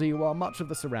to a body while much of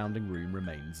the surrounding room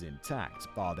remains intact?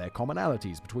 Are there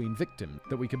commonalities between victims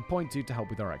that we can point to help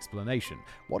with our explanation?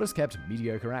 What has kept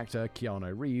mediocre actor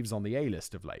Keanu Reeves on the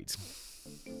A-list of late?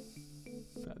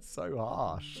 That's so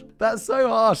harsh. That's so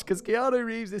harsh, because Keanu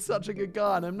Reeves is such a good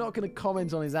guy, and I'm not going to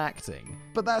comment on his acting.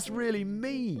 But that's really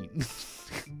mean.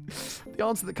 The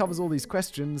answer that covers all these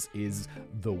questions is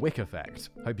The Wick Effect.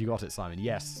 Hope you got it, Simon.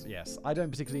 Yes. I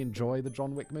don't particularly enjoy the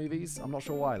John Wick movies. I'm not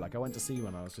sure why. I went to see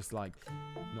one, I was just not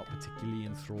particularly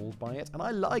enthralled by it. And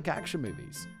I like action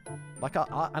movies.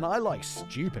 I like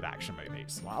stupid action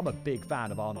movies. I'm a big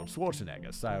fan of Arnold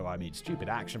Schwarzenegger, so stupid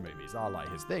action movies are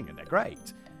his thing, and they're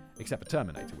great. Except for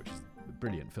Terminator, which is a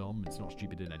brilliant film. It's not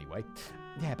stupid in any way.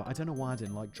 Yeah, but I don't know why I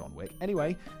didn't like John Wick.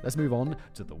 Anyway, let's move on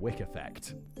to The Wick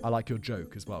Effect. I like your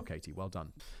joke as well, Katie. Well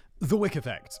done. The Wick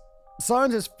Effect.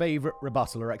 Scientists' favorite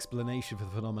rebuttal or explanation for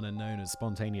the phenomenon known as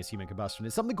spontaneous human combustion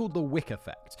is something called the wick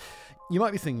effect. You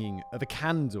might be thinking of a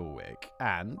candle wick,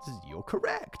 and you're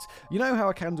correct. You know how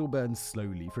a candle burns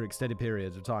slowly for extended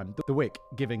periods of time, the wick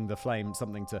giving the flame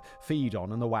something to feed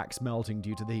on and the wax melting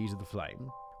due to the heat of the flame?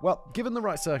 Well, given the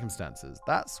right circumstances,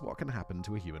 that's what can happen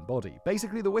to a human body.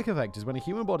 Basically, the wick effect is when a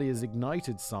human body is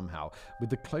ignited somehow,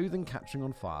 with the clothing catching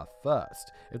on fire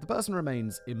first. If the person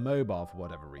remains immobile for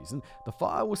whatever reason, the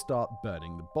fire will start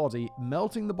burning the body,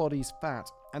 melting the body's fat,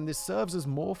 and this serves as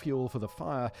more fuel for the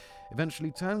fire, eventually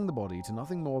turning the body to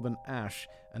nothing more than ash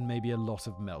and maybe a lot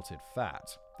of melted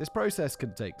fat. This process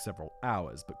could take several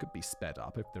hours, but could be sped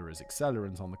up if there is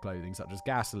accelerant on the clothing such as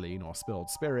gasoline or spilled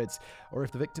spirits, or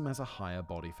if the victim has a higher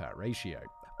body fat ratio.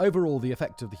 Overall, the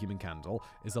effect of the human candle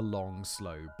is a long,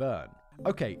 slow burn.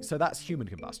 Okay, so that's human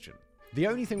combustion. The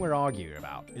only thing we're arguing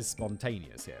about is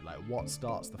spontaneous here, like what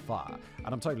starts the fire. And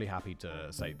I'm totally happy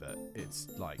to say that it's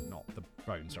like not the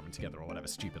bones drumming together or whatever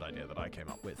stupid idea that I came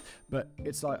up with. But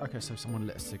it's like, okay, so someone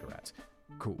lit a cigarette.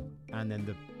 Cool. And then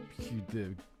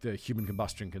the human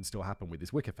combustion can still happen with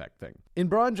this wick effect thing. In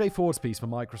Brian J. Ford's piece for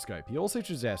Microscope, he also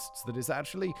suggests that it's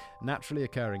actually naturally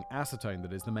occurring acetone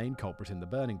that is the main culprit in the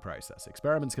burning process.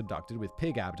 Experiments conducted with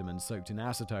pig abdomens soaked in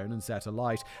acetone and set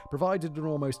alight provided an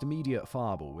almost immediate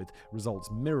fireball, with results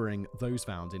mirroring those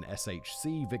found in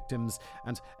SHC victims,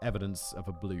 and evidence of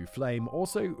a blue flame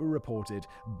also reported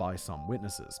by some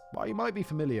witnesses. While you might be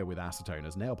familiar with acetone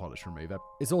as nail polish remover,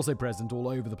 it's also present all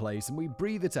over the place, and we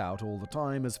breathe it out all the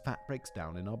time as fat breaks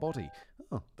down in our body.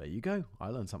 Oh, there you go. I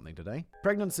learned something today.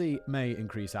 Pregnancy may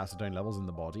increase acetone levels in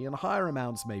the body, and higher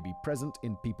amounts may be present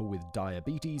in people with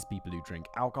diabetes, people who drink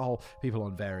alcohol, people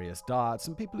on various diets,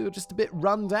 and people who are just a bit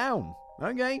run down.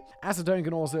 Okay. Acetone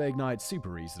can also ignite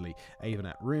super easily, even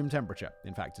at room temperature.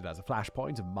 In fact, it has a flash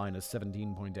point of minus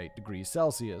 17.8 degrees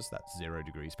Celsius, that's 0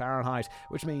 degrees Fahrenheit,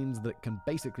 which means that it can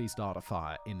basically start a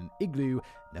fire in an igloo,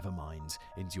 never mind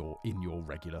in your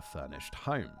regular furnished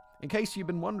home. In case you've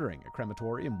been wondering, a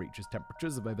crematorium reaches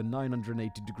temperatures of over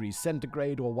 980 degrees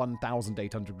centigrade or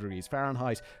 1,800 degrees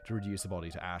Fahrenheit to reduce the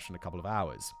body to ash in a couple of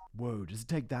hours. Whoa, does it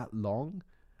take that long?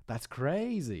 That's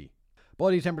crazy.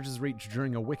 Body temperatures reached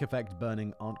during a wick effect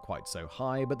burning aren't quite so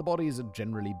high, but the bodies are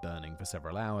generally burning for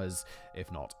several hours,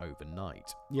 if not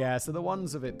overnight. Yeah, so the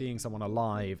ones of it being someone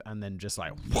alive and then just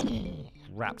like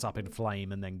wrapped up in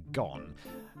flame and then gone,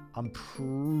 I'm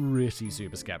pretty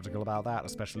super skeptical about that,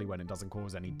 especially when it doesn't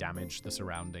cause any damage to the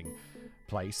surrounding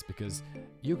place, because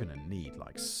you're going to need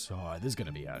there's going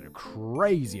to be a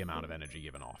crazy amount of energy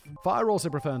given off. Fire also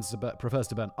prefers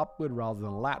to burn upward rather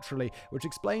than laterally, which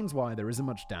explains why there isn't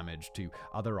much damage to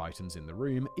other items in the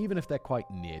room, even if they're quite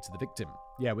near to the victim.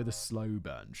 Yeah, with a slow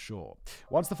burn, sure.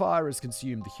 Once the fire has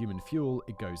consumed the human fuel,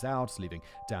 it goes out, leaving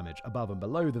damage above and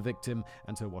below the victim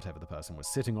and to whatever the person was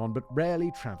sitting on, but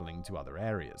rarely traveling to other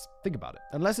areas. Think about it.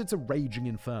 Unless it's a raging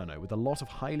inferno with a lot of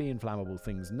highly inflammable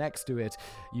things next to it,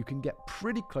 you can get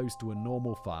pretty close to a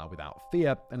normal fire without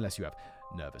fear, unless you have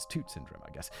nervous toot syndrome,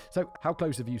 I guess. So how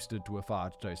close have you stood to a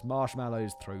fire to toast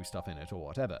marshmallows, throw stuff in it, or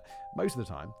whatever? Most of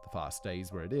the time, the fire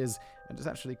stays where it is, and it's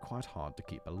actually quite hard to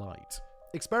keep alight.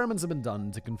 Experiments have been done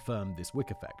to confirm this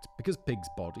wick effect. Because pigs'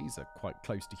 bodies are quite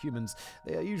close to humans,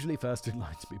 they are usually first in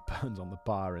line to be burned on the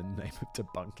pyre in the name of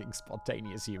debunking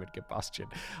spontaneous human combustion.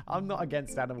 I'm not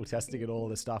against animal testing and all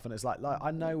this stuff, and it's like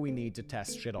I know we need to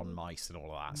test shit on mice and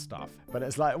all of that stuff, but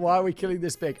it's like, why are we killing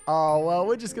this pig? Oh, well,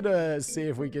 we're just gonna see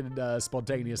if we can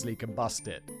spontaneously combust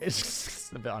it. It's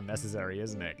just a bit unnecessary,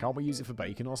 isn't it? Can't we use it for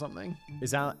bacon or something?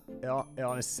 It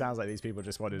honestly sounds like these people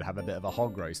just wanted to have a bit of a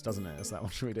hog roast, doesn't it? It's like,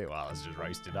 what should we do? Well, let's just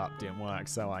roast it up. Didn't work,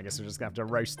 so I guess we're just gonna have to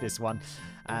roast this one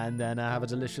and then have a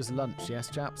delicious lunch. Yes,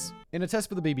 chaps? In a test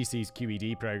for the BBC's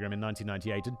QED program in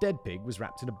 1998, a dead pig was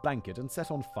wrapped in a blanket and set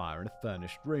on fire in a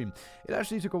furnished room. It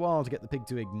actually took a while to get the pig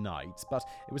to ignite, but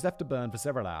it was left to burn for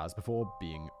several hours before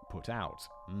being put out.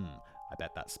 I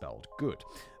bet that spelled good.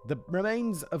 The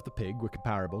remains of the pig were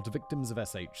comparable to victims of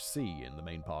SHC. In the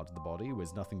main part of the body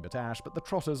was nothing but ash, but the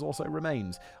trotters also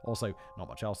remained. Also, not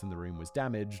much else in the room was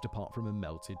damaged apart from a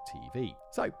melted TV.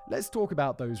 So, let's talk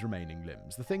about those remaining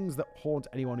limbs, the things that haunt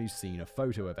anyone who's seen a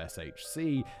photo of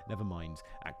SHC, never mind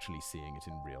actually seeing it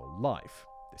in real life.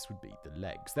 This would be the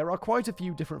legs. There are quite a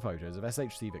few different photos of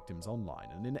SHC victims online,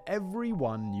 and in every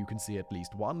one you can see at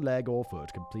least one leg or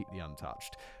foot completely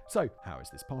untouched. So, how is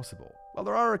this possible? Well,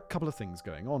 there are a couple of things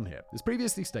going on here. As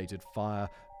previously stated, fire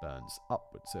burns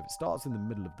upwards, so if it starts in the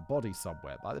middle of the body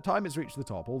somewhere, by the time it's reached the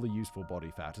top, all the useful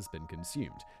body fat has been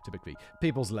consumed. Typically,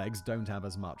 people's legs don't have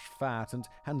as much fat, and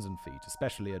hands and feet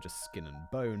especially are just skin and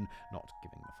bone, not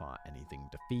giving the fire anything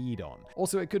to feed on.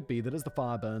 Also, it could be that as the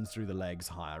fire burns through the legs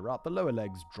higher up, the lower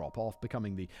legs drop off,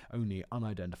 becoming the only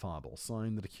unidentifiable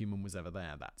sign that a human was ever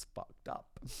there. That's fucked up.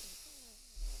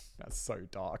 That's so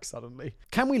dark suddenly.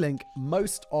 Can we link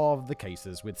most of the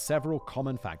cases with several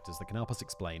common factors that can help us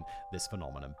explain this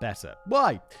phenomenon better?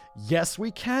 Why? Yes, we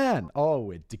can. Oh,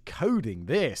 we're decoding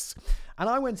this. And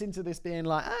I went into this being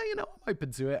like, I'm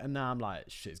open to it. And now I'm like,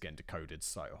 shit's getting decoded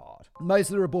so hard. Most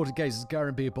of the reported cases occur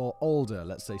in people older,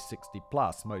 let's say 60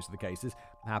 plus. Most of the cases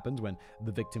happened when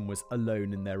the victim was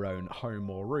alone in their own home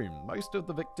or room. Most of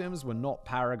the victims were not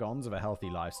paragons of a healthy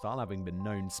lifestyle, having been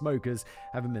known smokers,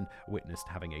 having been witnessed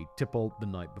having a tipple the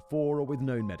night before or with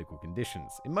known medical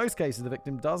conditions. In most cases, the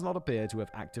victim does not appear to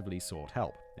have actively sought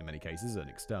help. In many cases, an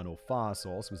external fire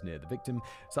source was near the victim,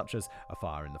 such as a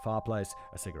fire in the fireplace,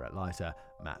 a cigarette lighter,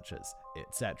 matches,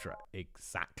 etc.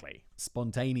 Exactly.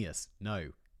 Spontaneous. No.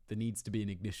 There needs to be an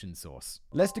ignition source.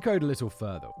 Let's decode a little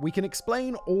further. We can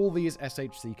explain all these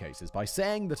SHC cases by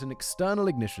saying that an external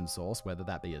ignition source, whether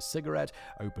that be a cigarette,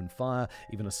 open fire,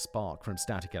 even a spark from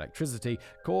static electricity,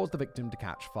 caused the victim to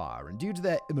catch fire, and due to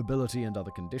their immobility and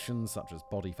other conditions such as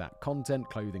body fat content,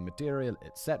 clothing material,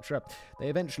 etc., they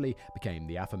eventually became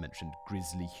the aforementioned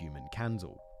grisly human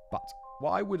candle. But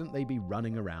why wouldn't they be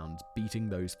running around beating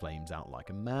those flames out like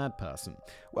a mad person?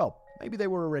 Well, maybe they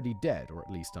were already dead, or at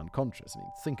least unconscious. I mean,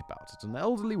 think about it. An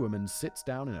elderly woman sits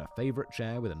down in her favorite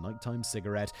chair with a nighttime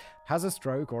cigarette, has a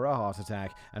stroke or a heart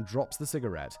attack, and drops the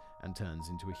cigarette and turns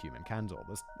into a human candle.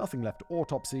 There's nothing left to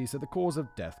autopsy, so the cause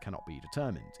of death cannot be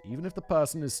determined. Even if the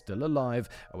person is still alive,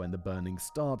 or when the burning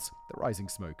starts, the rising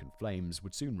smoke and flames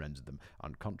would soon render them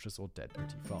unconscious or dead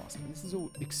pretty fast. And this is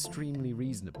all extremely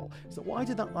reasonable. So why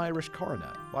did that Irish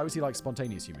coroner, why was he like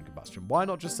spontaneous human combustion? Why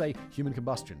not just say human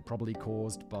combustion, probably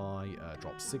caused by a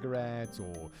dropped cigarette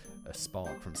or a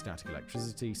spark from static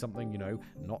electricity, something,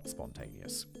 not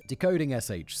spontaneous. Decoding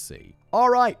SHC.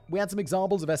 Alright, we had some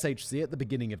examples of SHC at the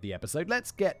beginning of the episode.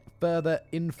 Let's get further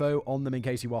info on them in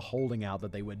case you are holding out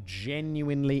that they were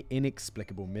genuinely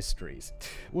inexplicable mysteries.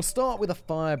 We'll start with a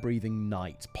fire-breathing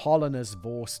knight, Pollinus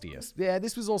Vorstius. Yeah,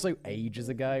 this was also ages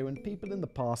ago, and people in the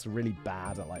past are really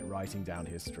bad at writing down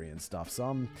history and stuff, so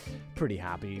I'm pretty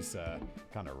happy to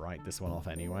kind of write this one off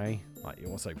anyway.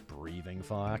 You're also breathing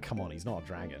fire. Come on, he's not a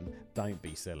dragon. Don't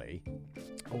be silly.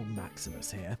 Old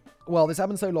Maximus here. Well, this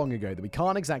happened so long ago that we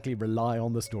can't exactly rely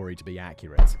on the story to be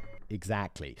accurate.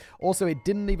 Exactly. Also, it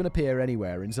didn't even appear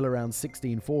anywhere until around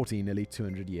 1640, nearly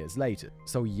 200 years later.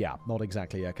 So yeah, not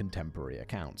exactly a contemporary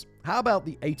account. How about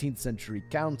the 18th century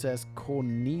Countess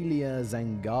Cornelia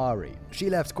Zangari? She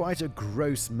left quite a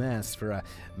gross mess for a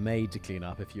maid to clean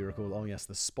up, if you recall. Oh yes,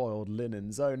 the spoiled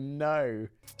linens. Oh no.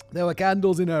 There were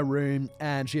candles in her room,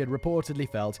 and she had reportedly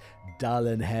felt dull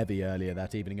and heavy earlier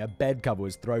that evening. Her bed cover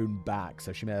was thrown back,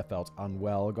 so she may have felt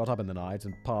unwell, got up in the night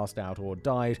and passed out or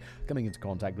died, coming into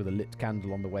contact with a lit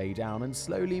candle on the way down and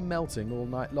slowly melting all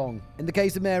night long. In the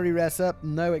case of Mary Resser,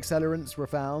 no accelerants were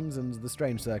found, and the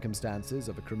strange circumstances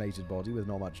of a cremated body with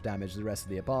not much damage to the rest of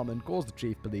the apartment caused the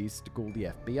chief police to call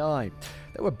the FBI.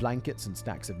 There were blankets and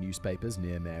stacks of newspapers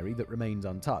near Mary that remained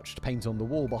untouched. Paint on the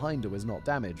wall behind her was not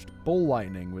damaged. Ball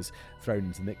lightning was thrown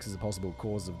into the mix as a possible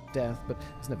cause of death, but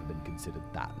it's never been considered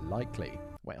that likely.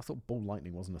 Wait, I thought ball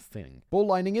lightning wasn't a thing. Ball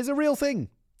lightning is a real thing!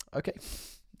 Okay.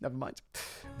 Never mind.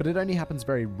 But it only happens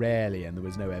very rarely, and there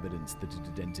was no evidence that it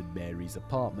had entered Mary's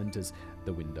apartment, as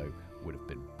the window would have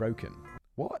been broken.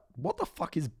 What? What the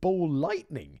fuck is ball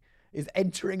lightning? Is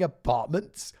entering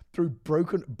apartments through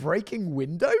breaking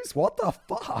windows? What the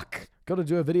fuck? Gotta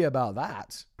do a video about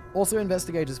that. Also,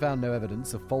 investigators found no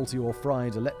evidence of faulty or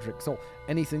fried electrics or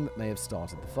anything that may have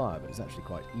started the fire, but it's actually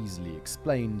quite easily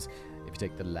explained if you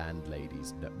take the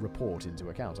landlady's report into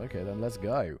account. Okay, then let's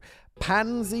go.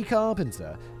 Pansy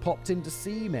Carpenter popped in to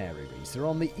see Mary Reeser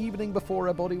on the evening before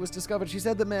her body was discovered. She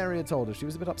said that Mary had told her she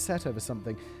was a bit upset over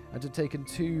something and had taken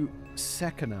 2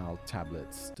 Seconal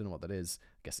tablets. Don't know what that is.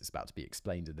 I guess it's about to be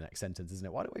explained in the next sentence, isn't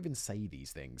it? Why do I even say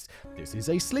these things? This is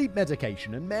a sleep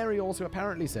medication, and Mary also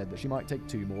apparently said that she might take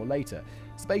 2 more later.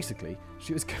 So basically,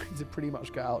 she was going to pretty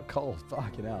much go out cold.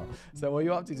 Fucking hell. So what are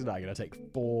you up to tonight? You're going to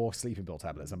take 4 sleeping pill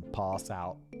tablets and pass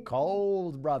out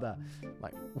cold, brother.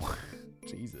 Like,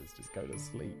 Jesus, just go to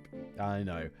sleep. I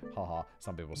know. Haha.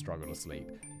 Some people struggle to sleep.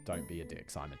 Don't be a dick,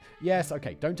 Simon. Yes,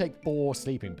 okay. Don't take 4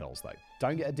 sleeping pills, though.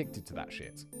 Don't get addicted to that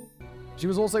shit. She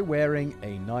was also wearing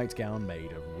a nightgown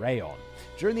made of rayon.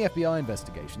 During the FBI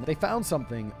investigation, they found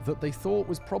something that they thought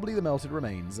was probably the melted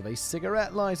remains of a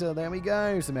cigarette lighter. There we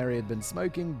go. So Mary had been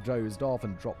smoking, dozed off,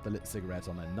 and dropped the lit cigarette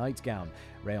on her nightgown.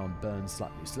 Rayon burns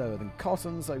slightly slower than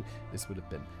cotton, so this would have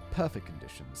been perfect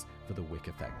conditions for the wick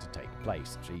effect to take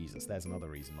place. Jesus, there's another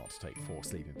reason not to take 4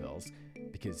 sleeping pills,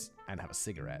 and have a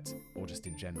cigarette, or just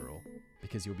in general,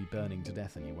 because you'll be burning to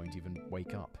death and you won't even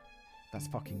wake up. That's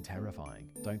fucking terrifying.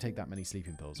 Don't take that many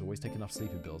sleeping pills. Always take enough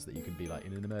sleeping pills that you can be like,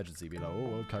 in an emergency, be like,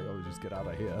 oh, okay, I'll just get out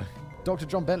of here. Dr.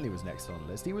 John Bentley was next on the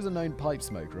list. He was a known pipe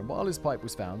smoker, and while his pipe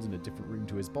was found in a different room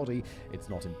to his body, it's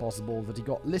not impossible that he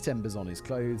got lit embers on his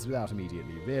clothes without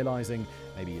immediately realizing.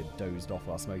 Maybe he had dozed off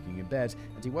while smoking in bed,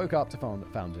 and he woke up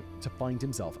to find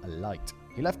himself a light.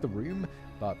 He left the room,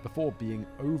 but before being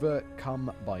overcome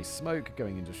by smoke,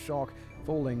 going into shock,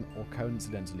 falling, or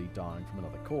coincidentally dying from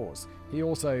another cause. He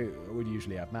also would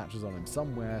usually have matches on him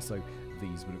somewhere, so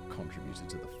these would have contributed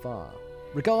to the fire.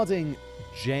 Regarding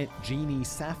Jeannie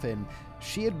Saffin,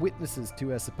 she had witnesses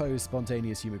to a supposed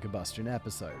spontaneous human combustion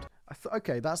episode.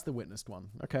 Okay, that's the witnessed one.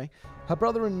 Okay. Her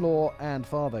brother-in-law and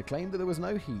father claimed that there was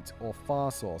no heat or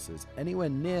fire sources anywhere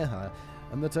near her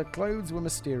and that her clothes were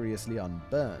mysteriously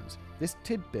unburned. This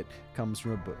tidbit comes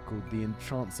from a book called The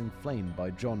Entrancing Flame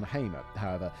by John Hamer.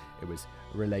 However, it was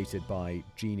related by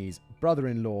Jeannie's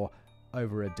brother-in-law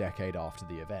over a decade after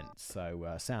the event,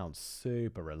 so sounds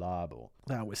super reliable.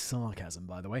 That was sarcasm,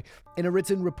 by the way. In a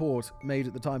written report made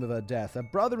at the time of her death, her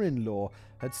brother-in-law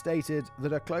had stated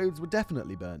that her clothes were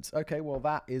definitely burnt. Okay, well,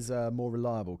 that is a more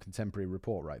reliable contemporary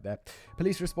report right there.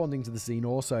 Police responding to the scene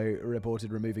also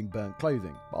reported removing burnt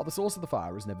clothing. While the source of the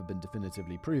fire has never been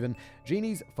definitively proven,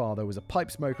 Jeannie's father was a pipe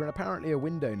smoker and apparently a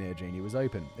window near Jeannie was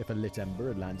open. If a lit ember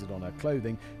had landed on her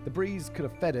clothing, the breeze could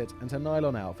have fed it and her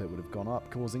nylon outfit would have gone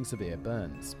up, causing severe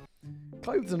burns.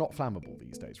 Clothes are not flammable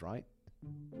these days, right?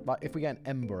 Like, if we get an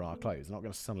ember on our clothes, they're not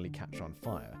going to suddenly catch on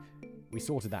fire. We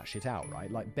sorted that shit out,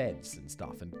 right? Like beds and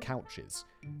stuff and couches.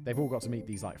 They've all got to meet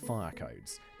these like fire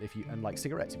codes. And like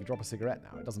cigarettes, if you drop a cigarette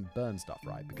now, it doesn't burn stuff,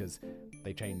 right? Because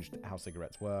they changed how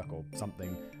cigarettes work or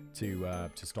something to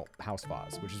stop house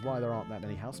fires, which is why there aren't that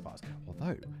many house fires.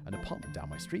 Although an apartment down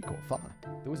my street caught fire.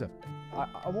 There was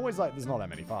I'm always like, there's not that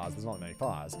many fires,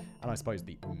 and I suppose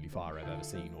the only fire I've ever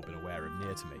seen or been aware of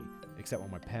near to me, except when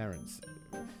my parents.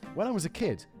 When I was a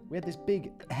kid, we had this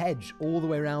big hedge all the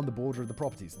way around the border of the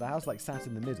property. So the house like sat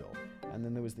in the middle, and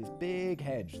then there was this big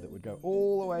hedge that would go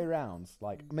all the way around.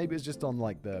 Like, maybe it was just on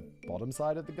like the bottom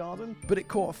side of the garden, but it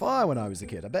caught fire when I was a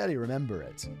kid. I barely remember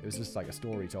it. It was just like a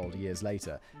story told years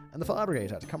later. And the fire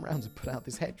brigade had to come around and put out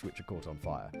this hedge which had caught on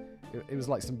fire. It was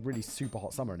like some really super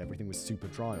hot summer and everything was super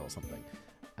dry or something.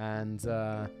 And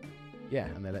yeah,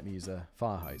 and they let me use a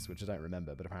fire hose, which I don't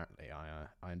remember, but apparently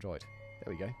I enjoyed.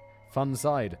 There we go. Fun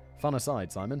aside,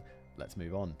 Simon. Let's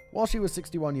move on. While she was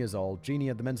 61 years old, Jeannie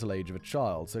had the mental age of a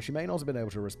child, so she may not have been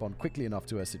able to respond quickly enough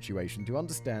to her situation to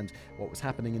understand what was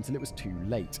happening until it was too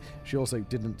late. She also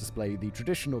didn't display the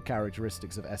traditional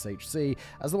characteristics of SHC,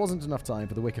 as there wasn't enough time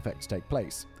for the wick effect to take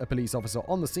place. A police officer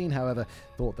on the scene, however,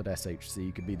 thought that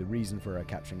SHC could be the reason for her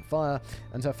catching fire,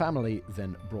 and her family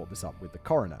then brought this up with the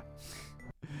coroner.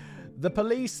 The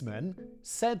policeman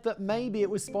said that maybe it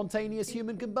was spontaneous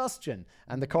human combustion.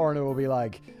 And the coroner will be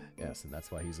like, yes, and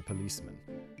that's why he's a policeman.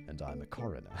 And I'm a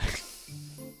coroner.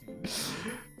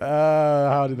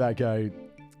 How did that go?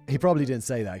 He probably didn't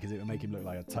say that because it would make him look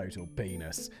like a total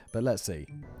penis. But let's see.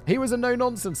 He was a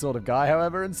no-nonsense sort of guy,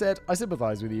 however, and said, I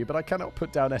sympathise with you, but I cannot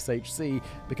put down SHC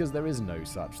because there is no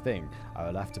such thing. I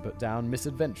will have to put down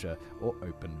misadventure or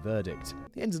open verdict.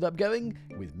 He ended up going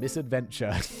with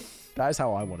misadventure. That is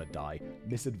how I want to die.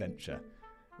 Misadventure.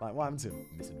 Like, what happened to him?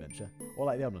 Misadventure. Or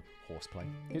like the other one, horseplay.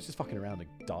 He was just fucking around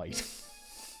and died.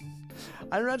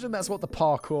 I imagine that's what the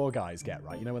parkour guys get,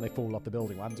 right? You know when they fall off the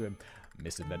building. What happened to him?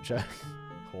 Misadventure.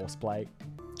 Horseplay.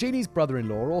 Jeannie's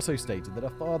brother-in-law also stated that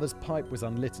her father's pipe was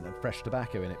unlit and had fresh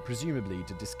tobacco in it, presumably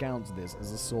to discount this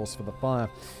as a source for the fire.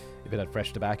 If it had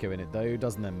fresh tobacco in it, though,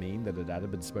 doesn't that mean that it had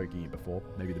been smoking it before?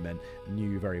 Maybe the men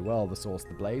knew very well the source of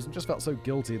the blaze and just felt so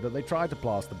guilty that they tried to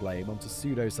plaster blame onto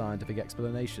pseudo-scientific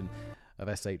explanation of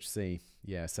SHC.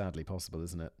 Yeah, sadly possible,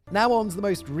 isn't it? Now on to the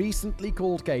most recently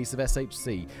called case of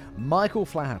SHC, Michael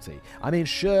Flaherty. I mean,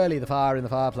 surely the fire in the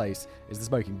fireplace is the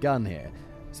smoking gun here,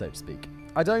 so to speak.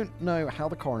 I don't know how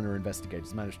the coroner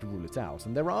investigators managed to rule it out,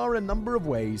 and there are a number of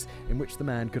ways in which the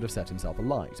man could have set himself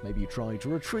alight. Maybe he tried to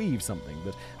retrieve something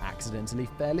that accidentally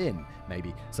fell in.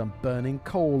 Maybe some burning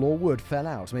coal or wood fell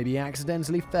out. Maybe he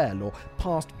accidentally fell or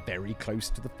passed very close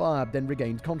to the fire, then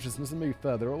regained consciousness and moved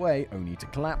further away, only to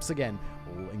collapse again.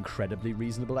 All incredibly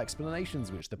reasonable explanations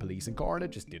which the police and coroner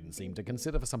just didn't seem to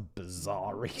consider for some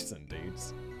bizarre reason,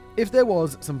 dudes. If there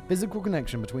was some physical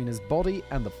connection between his body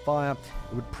and the fire,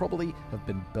 it would probably have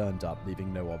been burned up,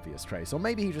 leaving no obvious trace. Or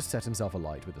maybe he just set himself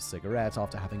alight with a cigarette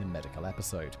after having a medical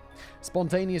episode.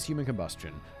 Spontaneous human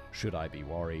combustion. Should I be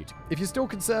worried? If you're still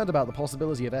concerned about the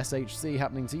possibility of SHC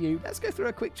happening to you, let's go through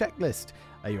a quick checklist.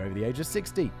 Are you over the age of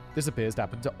 60? This appears to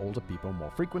happen to older people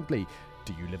more frequently.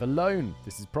 Do you live alone?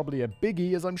 This is probably a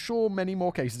biggie, as I'm sure many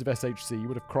more cases of SHC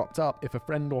would have cropped up if a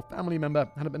friend or family member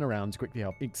hadn't been around to quickly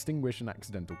help extinguish an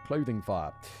accidental clothing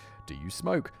fire. Do you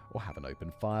smoke or have an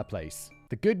open fireplace?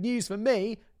 The good news for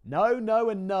me, no, no,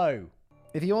 and no.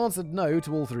 If you answered no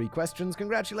to all 3 questions,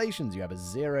 congratulations, you have a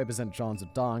 0% chance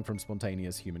of dying from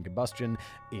spontaneous human combustion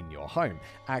in your home.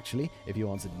 Actually, if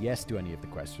you answered yes to any of the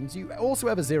questions, you also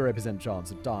have a 0%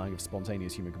 chance of dying of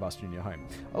spontaneous human combustion in your home.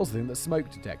 I also think that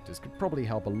smoke detectors could probably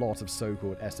help a lot of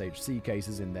so-called SHC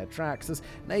cases in their tracks, as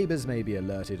neighbours may be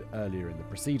alerted earlier in the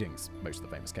proceedings. Most of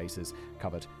the famous cases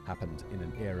covered happened in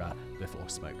an era before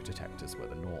smoke detectors were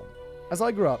the norm. As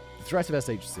I grew up, the threat of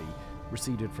SHC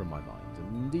receded from my mind,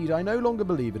 and indeed I no longer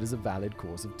believe it is a valid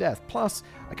cause of death. Plus,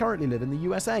 I currently live in the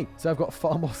USA, so I've got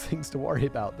far more things to worry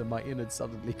about than my innards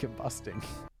suddenly combusting.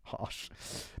 Harsh.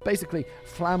 Basically,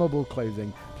 flammable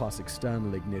clothing plus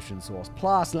external ignition source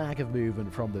plus lack of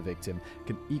movement from the victim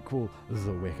can equal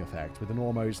the wick effect with an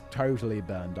almost totally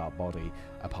burned up body,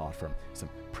 apart from some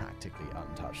practically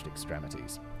untouched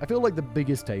extremities. I feel like the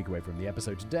biggest takeaway from the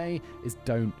episode today is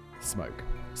don't smoke.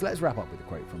 So let's wrap up with a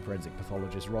quote from forensic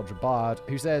pathologist Roger Bard,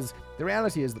 who says, "The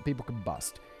reality is that people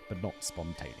combust, but not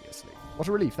spontaneously." What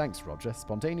a relief, thanks Roger.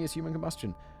 Spontaneous human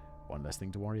combustion. One less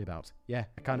thing to worry about. Yeah,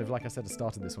 kind of like I said, I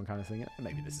started this one kind of thing.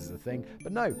 Maybe this is a thing.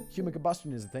 But no, human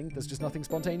combustion is a thing. There's just nothing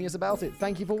spontaneous about it.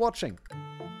 Thank you for watching.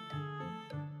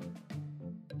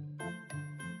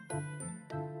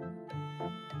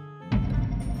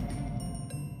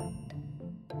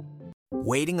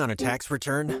 Waiting on a tax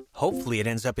return? Hopefully it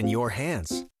ends up in your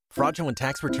hands. Fraudulent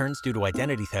tax returns due to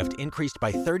identity theft increased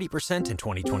by 30% in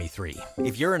 2023.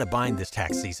 If you're in a bind this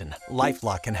tax season,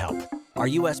 LifeLock can help. Our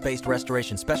U.S.-based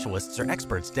restoration specialists are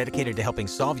experts dedicated to helping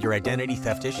solve your identity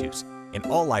theft issues. And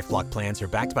all LifeLock plans are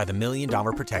backed by the $1 Million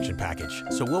Protection Package.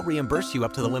 So we'll reimburse you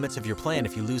up to the limits of your plan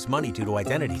if you lose money due to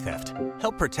identity theft.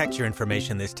 Help protect your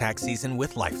information this tax season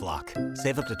with LifeLock.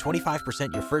 Save up to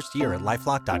 25% your first year at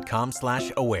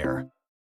LifeLock.com/aware.